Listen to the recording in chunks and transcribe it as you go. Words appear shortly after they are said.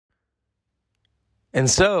And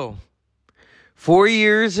so, 4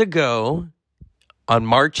 years ago, on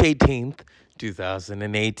March 18th,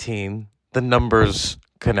 2018, the numbers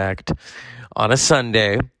connect. On a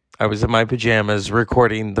Sunday, I was in my pajamas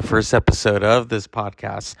recording the first episode of this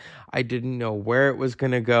podcast. I didn't know where it was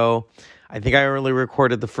going to go. I think I only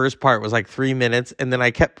recorded the first part, was like 3 minutes, and then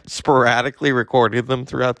I kept sporadically recording them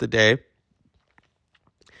throughout the day.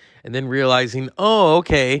 And then realizing, oh,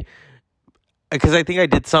 okay, because I think I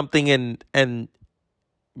did something and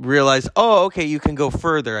realized, oh, okay, you can go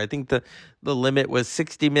further. I think the limit was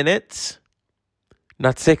 60 minutes,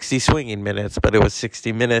 not 60 swinging minutes, but it was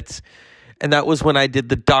 60 minutes. And that was when I did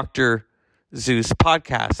the Dr. Zeus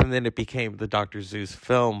podcast, and then it became the Dr. Zeus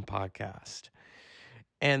film podcast.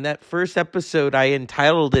 And that first episode, I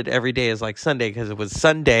entitled it Every Day is Like Sunday because it was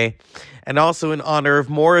Sunday, and also in honor of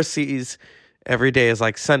Morrissey's Every Day is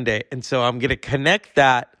Like Sunday. And so I'm going to connect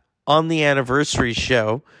that on the anniversary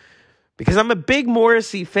show because I'm a big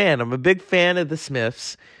Morrissey fan. I'm a big fan of the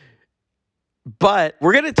Smiths. But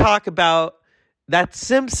we're going to talk about that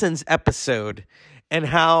Simpsons episode and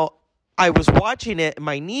how I was watching it, and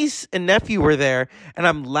my niece and nephew were there, and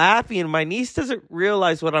I'm laughing, and my niece doesn't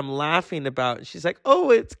realize what I'm laughing about. She's like,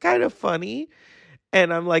 oh, it's kind of funny.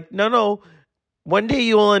 And I'm like, no, one day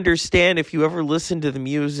you'll understand if you ever listen to the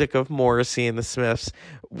music of Morrissey and the Smiths,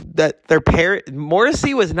 that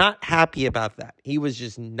Morrissey was not happy about that. He was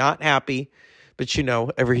just not happy. But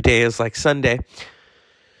every day is like Sunday.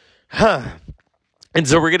 And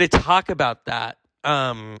so we're going to talk about that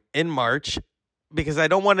in March, because I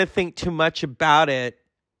don't want to think too much about it.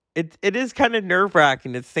 It is kind of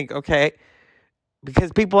nerve-wracking to think, okay,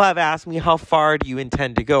 because people have asked me, how far do you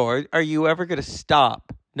intend to go? Are you ever going to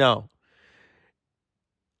stop? No.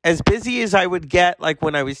 As busy as I would get, like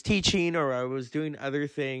when I was teaching or I was doing other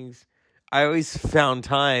things, I always found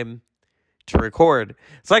time to record.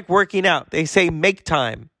 It's like working out. They say make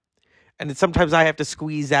time. And sometimes I have to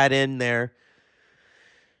squeeze that in there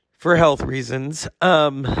for health reasons.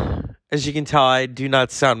 As you can tell, I do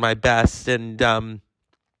not sound my best, and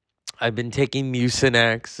I've been taking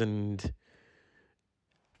Mucinex,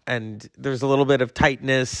 and there's a little bit of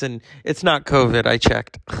tightness, and it's not COVID. I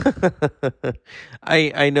checked.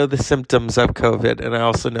 I know the symptoms of COVID, and I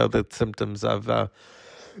also know the symptoms of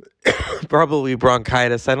probably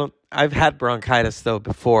bronchitis. I've had bronchitis though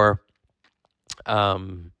before.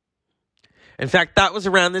 In fact, that was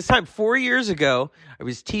around this time, 4 years ago. I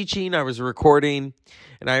was teaching, I was recording,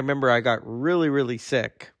 and I remember I got really, really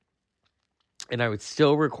sick. And I would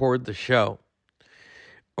still record the show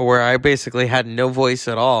where I basically had no voice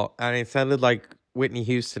at all. And I sounded like Whitney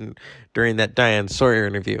Houston during that Diane Sawyer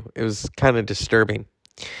interview. It was kind of disturbing.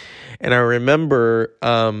 And I remember,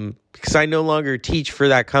 because I no longer teach for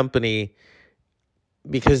that company,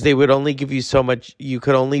 because they would only give you so much, you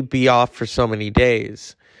could only be off for so many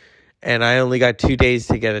days. And I only got 2 days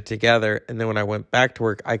to get it together. And then when I went back to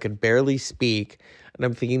work, I could barely speak. And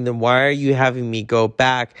I'm thinking, then why are you having me go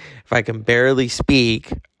back if I can barely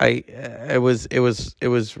speak? It was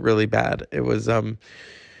really bad. It was and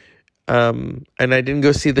I didn't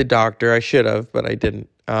go see the doctor. I should have, but I didn't.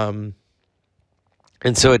 And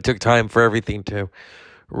so it took time for everything to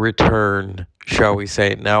return, shall we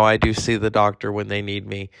say. Now I do see the doctor when they need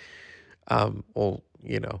me.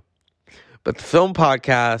 But the film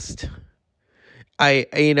podcast,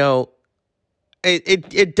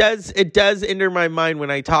 it does enter my mind when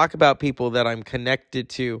I talk about people that I'm connected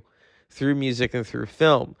to through music and through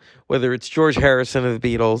film, whether it's George Harrison of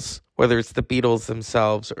the Beatles, whether it's the Beatles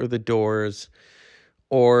themselves or the Doors,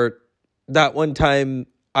 or that one time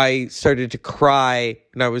I started to cry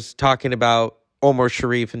and I was talking about Omar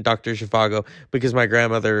Sharif and Dr. Zhivago because my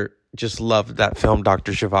grandmother just loved that film,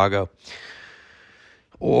 Dr. Zhivago.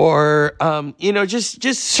 Or,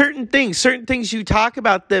 just certain things you talk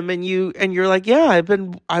about them and you're like, yeah,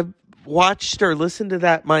 I've watched or listened to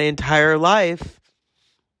that my entire life.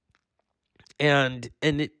 And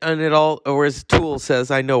it all, or as Tool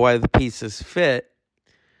says, I know why the pieces fit.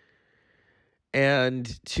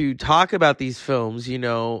 And to talk about these films,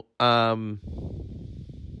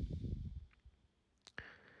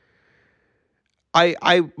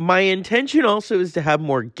 my intention also is to have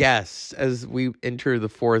more guests as we enter the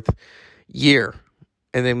fourth year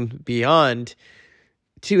and then beyond,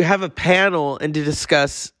 to have a panel and to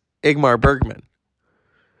discuss Ingmar Bergman.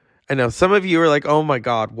 I know some of you are like, oh my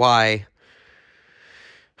God, why?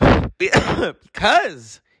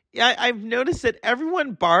 Because I've noticed that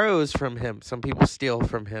everyone borrows from him. Some people steal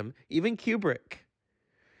from him, even Kubrick.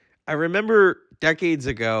 I remember decades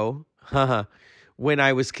ago, when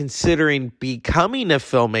I was considering becoming a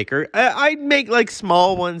filmmaker. I'd make like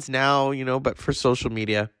small ones now, but for social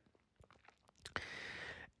media.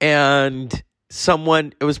 And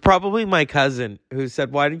it was probably my cousin who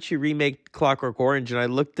said, why didn't you remake Clockwork Orange? And I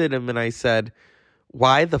looked at him and I said,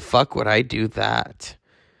 why the fuck would I do that?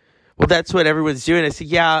 Well, that's what everyone's doing. I said,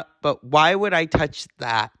 yeah, but why would I touch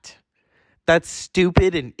that? That's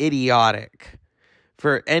stupid and idiotic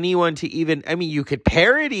for anyone to even, you could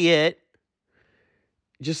parody it,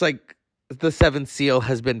 just like the Seventh Seal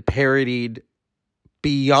has been parodied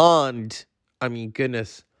beyond,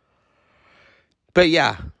 goodness. But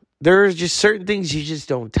yeah, there are just certain things you just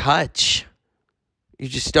don't touch. You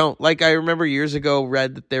just don't. Like, I remember years ago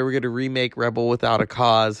read that they were going to remake Rebel Without a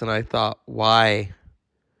Cause, and I thought, why?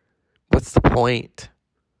 What's the point?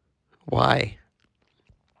 Why?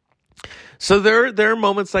 So there are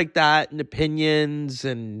moments like that and opinions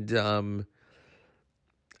and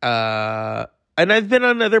I've been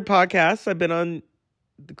on other podcasts. I've been on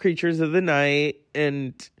the Creatures of the Night,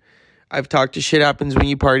 and I've talked to Shit Happens When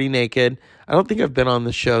You Party Naked. I don't think I've been on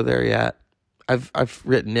the show there yet. I've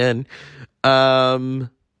written in. And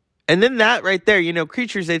then that right there,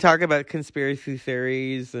 Creatures, they talk about conspiracy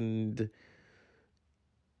theories, and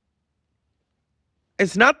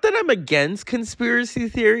it's not that I'm against conspiracy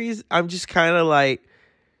theories. I'm just kind of like,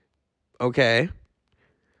 okay.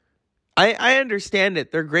 I understand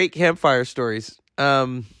it. They're great campfire stories.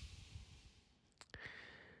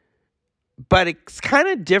 But it's kind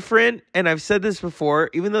of different, and I've said this before,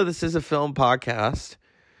 even though this is a film podcast,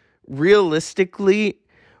 realistically,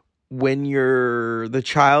 when you're the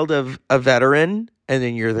child of a veteran, and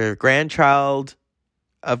then you're the grandchild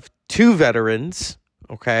of two veterans,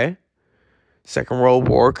 okay? Second World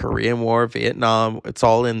War, Korean War, Vietnam, it's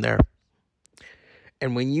all in there.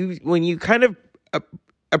 And when you kind of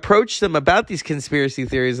approach them about these conspiracy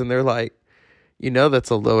theories, and they're like, that's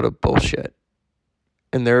a load of bullshit.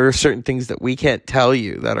 And there are certain things that we can't tell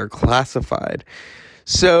you that are classified.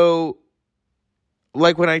 So,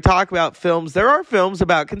 like when I talk about films, there are films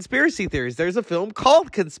about conspiracy theories. There's a film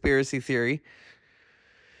called Conspiracy Theory.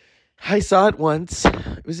 I saw it once.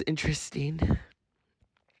 It was interesting.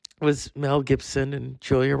 It was Mel Gibson and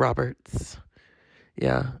Julia Roberts.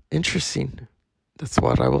 Yeah, interesting. That's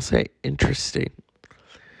what I will say. Interesting.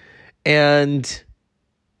 And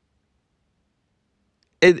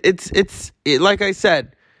it's like I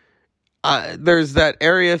said, there's that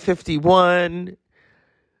Area 51.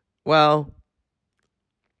 Well,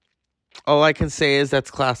 all I can say is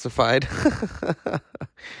that's classified.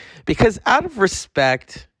 Because out of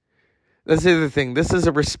respect, that's the other thing. This is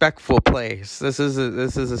a respectful place. This is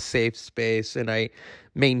a safe space, and I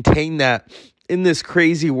maintain that in this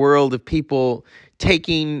crazy world of people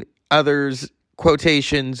taking others'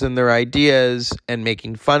 quotations and their ideas and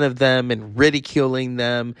making fun of them and ridiculing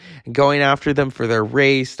them and going after them for their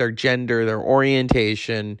race, their gender, their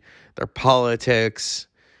orientation, their politics.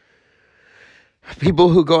 People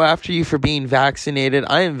who go after you for being vaccinated.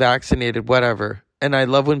 I am vaccinated, whatever. And I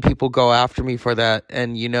love when people go after me for that.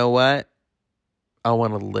 And you know what? I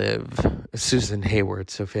want to live. As Susan Hayward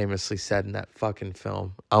so famously said in that fucking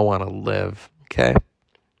film, I want to live. Okay?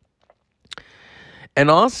 And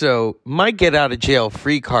also, my get out of jail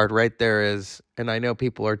free card right there is, and I know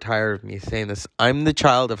people are tired of me saying this, I'm the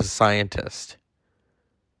child of a scientist.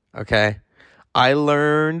 Okay? I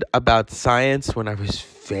learned about science when I was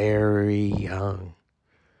very young.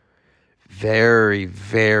 Very,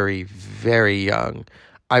 very, very young.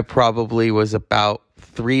 I probably was about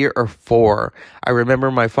 3 or 4. I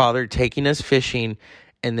remember my father taking us fishing,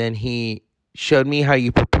 and then he showed me how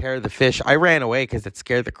you prepare the fish. I ran away because it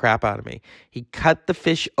scared the crap out of me. He cut the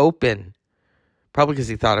fish open, probably because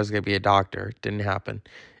he thought I was going to be a doctor. It didn't happen.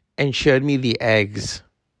 And showed me the eggs.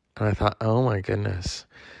 And I thought, oh my goodness.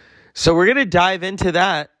 So we're going to dive into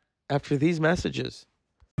that after these messages.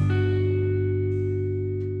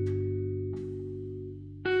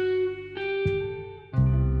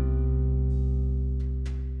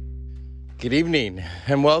 Good evening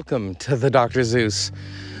and welcome to the Dr. Zeus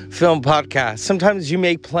Film Podcast. Sometimes you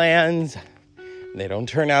make plans and they don't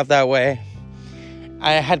turn out that way.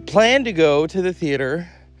 I had planned to go to the theater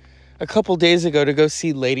a couple days ago to go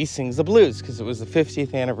see Lady Sings the Blues because it was the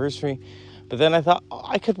 50th anniversary. But then I thought,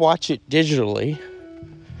 I could watch it digitally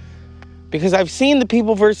because I've seen the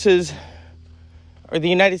People versus, or the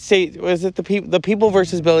United States, was it the People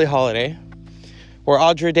versus Billie Holiday, where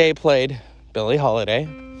Audra Day played Billie Holiday.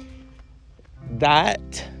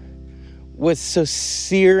 That was so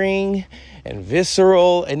searing and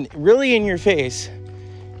visceral and really in your face.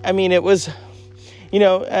 I mean, it was,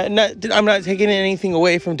 I'm not taking anything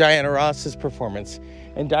away from Diana Ross's performance.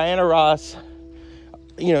 And Diana Ross,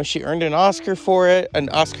 she earned an Oscar for it, an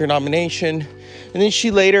Oscar nomination. And then she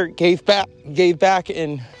later gave back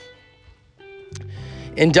and,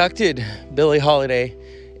 inducted Billie Holiday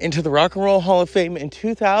into the Rock and Roll Hall of Fame in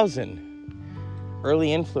 2000.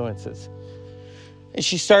 Early influences. And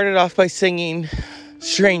she started off by singing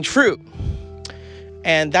Strange Fruit.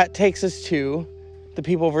 And that takes us to the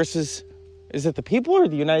People versus, is it the People or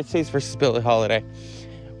the United States versus Billie Holiday?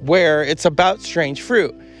 Where it's about strange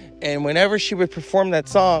fruit. And whenever she would perform that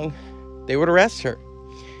song, they would arrest her.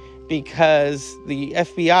 Because the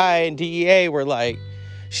FBI and DEA were like,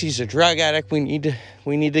 she's a drug addict, we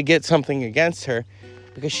need to get something against her.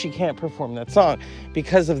 Because she can't perform that song.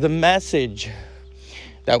 Because of the message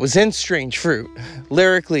that was in Strange Fruit.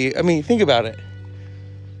 Lyrically, I mean, think about it.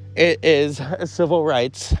 It is a civil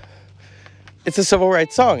rights. It's a civil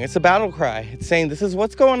rights song. It's a battle cry. It's saying this is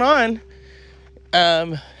what's going on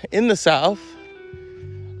in the South.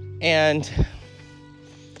 And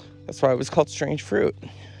that's why it was called Strange Fruit.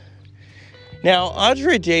 Now,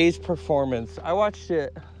 Audra Day's performance, I watched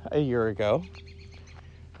it a year ago.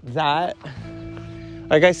 That,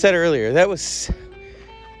 like I said earlier, that was,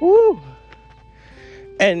 woo.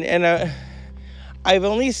 And I've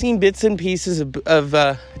only seen bits and pieces of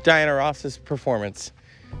Diana Ross's performance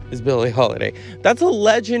as Billie Holiday. That's a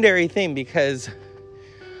legendary thing, because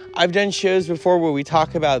I've done shows before where we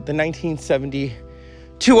talk about the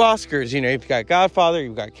 1972 Oscars. You know, you've got Godfather,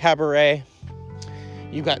 you've got Cabaret,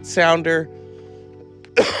 you've got Sounder.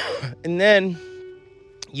 And then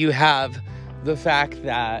you have the fact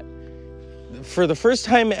that for the first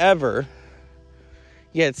time ever,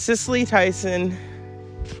 you had Cicely Tyson,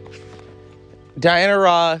 Diana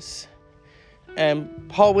Ross, and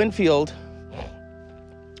Paul Winfield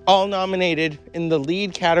all nominated in the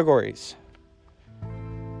lead categories.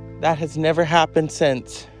 That has never happened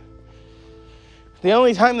since. The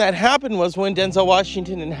only time that happened was when Denzel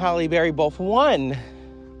Washington and Halle Berry both won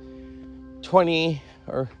 20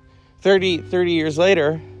 or 30 years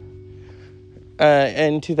later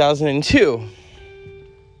in 2002.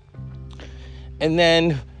 And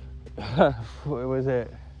then, what was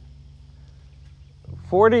it?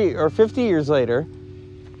 40 or 50 years later,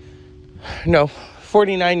 no,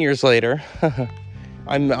 49 years later,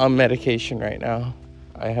 I'm on medication right now.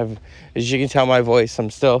 I have, as you can tell, my voice, I'm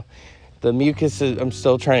still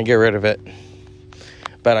trying to get rid of it.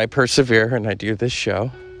 But I persevere and I do this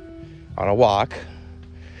show on a walk.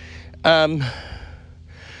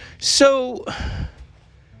 So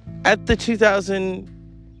at the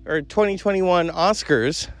 2021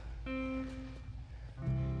 Oscars,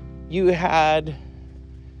 you had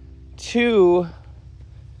two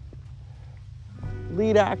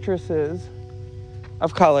lead actresses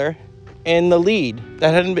of color in the lead.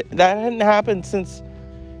 That hadn't happened since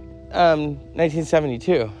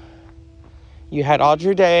 1972. You had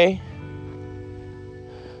Audra Day,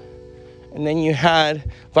 and then you had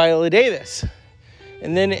Viola Davis,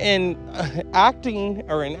 and then in an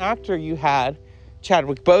actor you had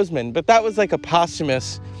Chadwick Boseman, but that was like a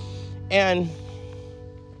posthumous. And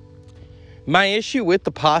my issue with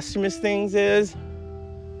the posthumous things is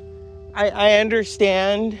I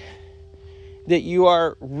understand that you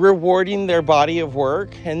are rewarding their body of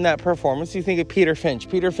work and that performance. You think of Peter Finch.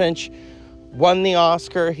 Peter Finch won the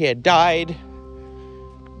Oscar. He had died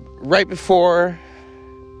right before.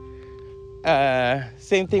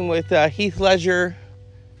 Same thing with Heath Ledger.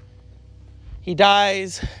 He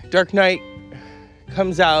dies. Dark Knight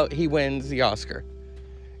comes out. He wins the Oscar.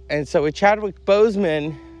 And so with Chadwick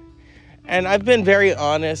Boseman, and I've been very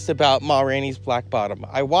honest about Ma Rainey's Black Bottom.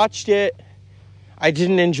 I watched it. I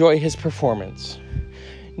didn't enjoy his performance.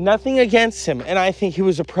 Nothing against him. And I think he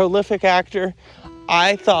was a prolific actor.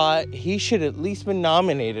 I thought he should at least been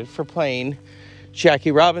nominated for playing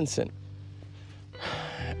Jackie Robinson.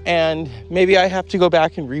 And maybe I have to go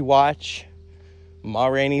back and rewatch Ma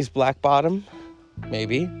Rainey's Black Bottom.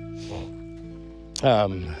 Maybe.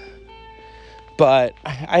 But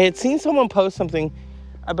I had seen someone post something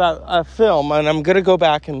about a film, and I'm going to go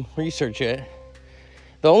back and research it.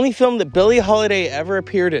 The only film that Billie Holiday ever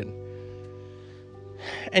appeared in.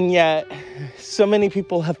 And yet, so many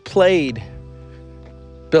people have played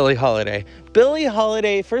Billie Holiday. Billie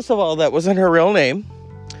Holiday, first of all, that wasn't her real name.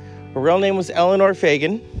 Her real name was Eleanor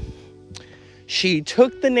Fagan. She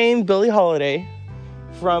took the name Billie Holiday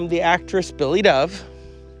from the actress Billy Dove.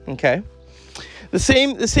 Okay. The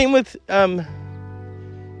same with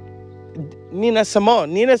Nina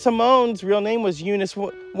Simone. Nina Simone's real name was Eunice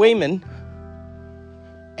Wayman.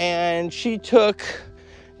 And she took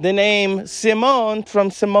the name Simone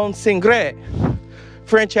from Simone Signoret,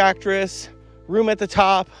 French actress, Room at the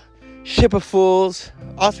Top, Ship of Fools,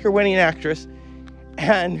 Oscar-winning actress.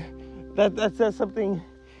 And that says something,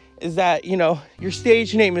 is that, you know, your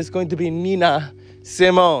stage name is going to be Nina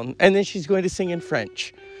Simone. And then she's going to sing in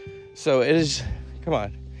French. So it is, come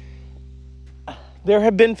on. There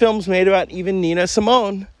have been films made about even Nina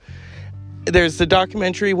Simone. There's the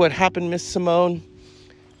documentary, What Happened, Miss Simone.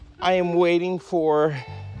 I am waiting for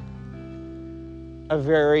a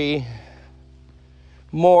very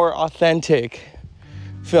more authentic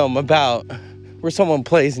film about where someone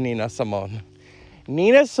plays Nina Simone.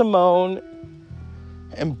 Nina Simone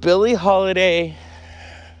and Billie Holiday,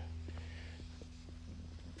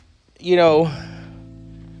 you know,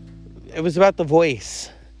 it was about the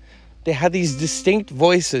voice. They had these distinct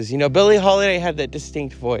voices. You know, Billie Holiday had that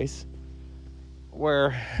distinct voice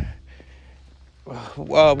where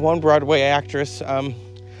one Broadway actress,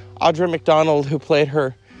 Audra McDonald, who played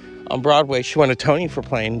her on Broadway, she won a Tony for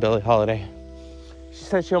playing Billie Holiday. She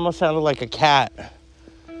said she almost sounded like a cat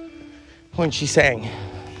when she sang.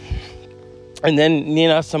 And then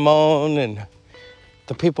Nina Simone and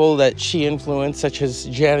the people that she influenced, such as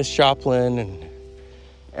Janis Joplin and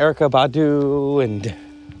Erykah Badu and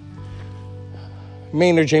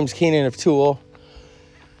Maynard James Keenan of Tool.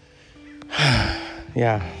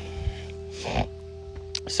 Yeah.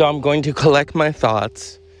 So I'm going to collect my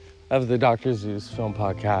thoughts of the Dr. Zeus film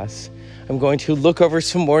podcast. I'm going to look over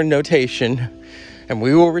some more notation, and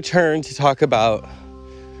we will return to talk about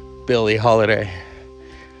Billie Holiday.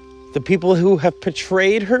 The people who have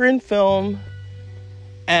portrayed her in film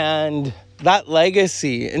and that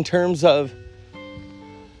legacy in terms of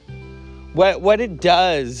what it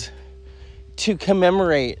does to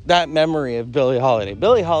commemorate that memory of Billie Holiday.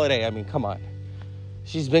 Billie Holiday, I mean, come on.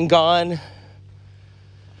 She's been gone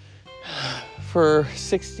for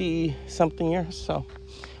 60-something years, so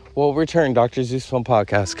we'll return. Dr. Zeus Film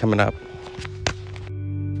Podcast coming up.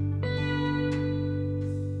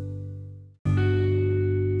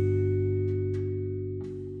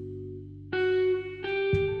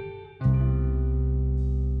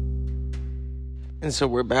 And so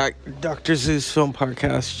we're back, Dr. Zeus Film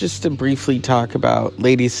Podcast, just to briefly talk about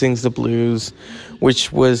Lady Sings the Blues,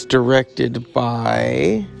 which was directed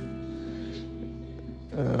by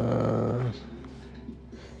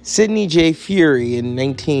Sidney J. Furie in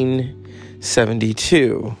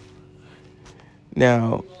 1972.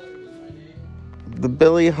 Now, the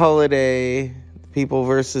Billie Holiday, People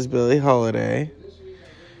versus Billie Holiday,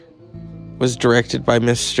 was directed by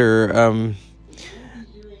Mr.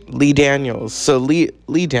 Lee Daniels. So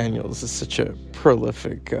Lee Daniels is such a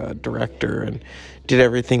prolific director and did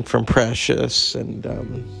everything from Precious and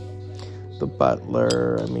The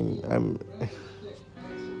Butler. I mean,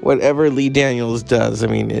 whatever Lee Daniels does, I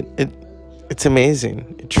mean, it's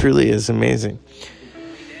amazing. It truly is amazing.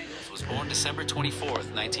 Daniels was born December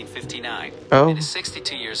 24th, 1959. Oh. And is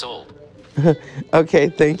 62 years old. Okay,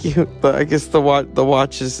 thank you. But I guess the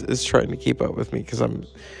watch is trying to keep up with me because I'm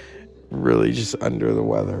really just under the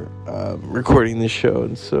weather recording this show,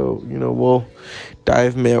 and so we'll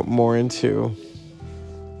dive more into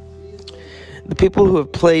the people who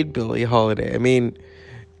have played Billie Holiday. I mean,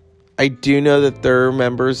 I do know that there are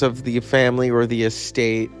members of the family or the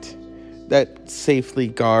estate that safely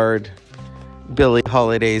guard Billie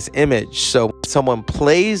Holiday's image, so when someone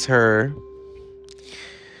plays her,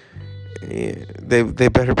 they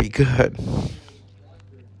better be good.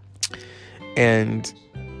 And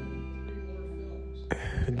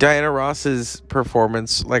Diana Ross's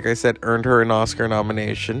performance, like I said, earned her an Oscar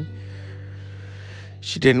nomination.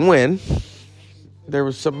 She didn't win. There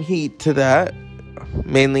was some heat to that,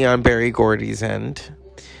 mainly on Berry Gordy's end,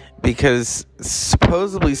 because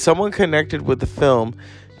supposedly someone connected with the film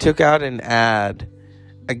took out an ad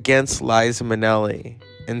against Liza Minnelli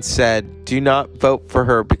and said, "Do not vote for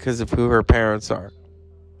her because of who her parents are."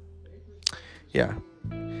 Yeah.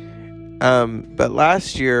 But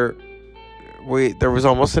last year, there was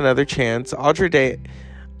almost another chance. Audra Day.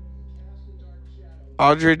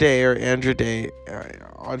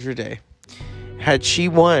 Had she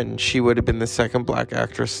won, she would have been the second black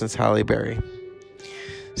actress since Halle Berry.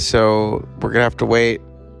 So we're going to have to wait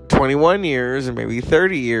 21 years or maybe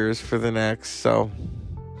 30 years for the next. So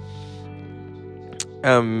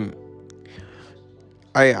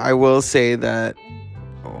I will say that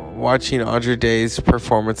watching Audra Day's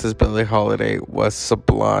performance as Billie Holiday was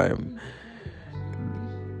sublime.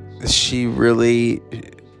 She really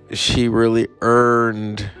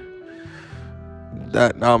earned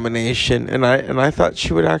that nomination, and I thought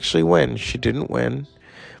she would actually win. She didn't win,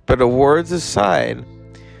 but awards aside,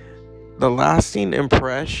 the lasting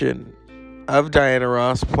impression of Diana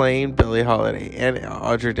Ross playing Billie Holiday and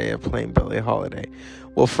Audra Day playing Billie Holiday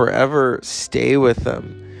will forever stay with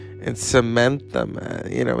them and cement them.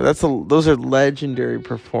 Those are legendary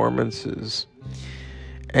performances.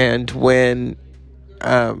 And when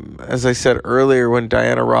as I said earlier, when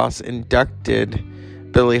Diana Ross inducted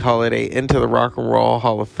Billie Holiday into the Rock and Roll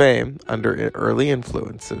Hall of Fame under early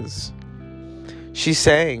influences, she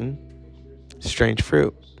sang Strange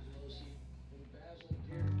Fruit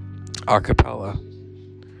a cappella.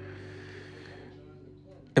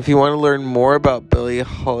 If you want to learn more about Billie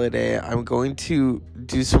Holiday, I'm going to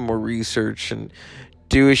do some more research and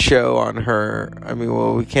do a show on her.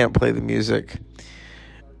 We can't play the music.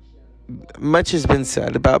 Much has been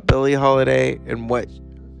said about Billie Holiday and what,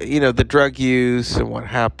 the drug use and what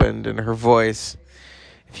happened and her voice.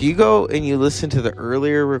 If you go and you listen to the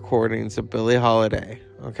earlier recordings of Billie Holiday,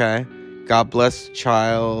 okay? God Bless the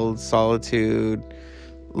Child, Solitude,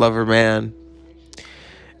 Lover Man.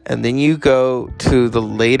 And then you go to the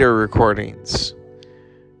later recordings.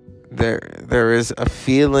 There is a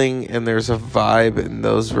feeling and there's a vibe in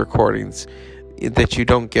those recordings that you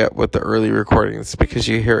don't get with the early recordings, because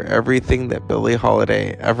you hear everything that Billie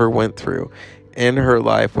Holiday ever went through in her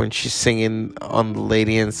life when she's singing on the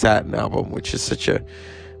Lady in Satin album, which is such a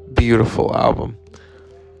beautiful album.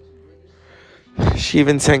 She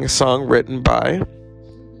even sang a song written by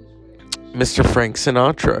Mr. Frank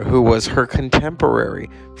Sinatra, who was her contemporary.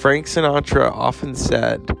 Frank Sinatra often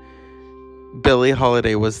said Billie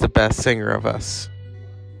Holiday was the best singer of us.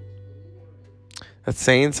 That's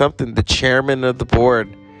saying something. The chairman of the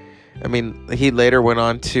board, he later went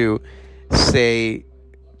on to say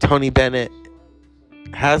Tony Bennett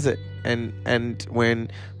has it. And when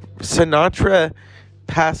Sinatra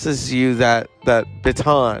passes you that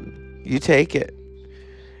baton, you take it.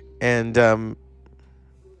 And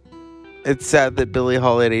it's sad that Billie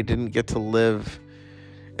Holiday didn't get to live.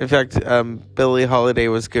 In fact, Billie Holiday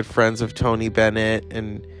was good friends with Tony Bennett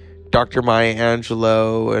and Dr. Maya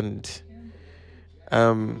Angelou, and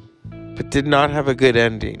but did not have a good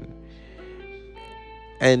ending.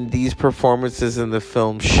 And these performances in the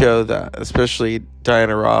film show that, especially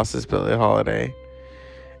Diana Ross as Billie Holiday,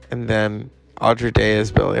 and then Audrey Day as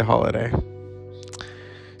Billie Holiday.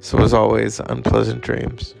 So as always, unpleasant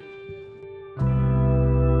dreams.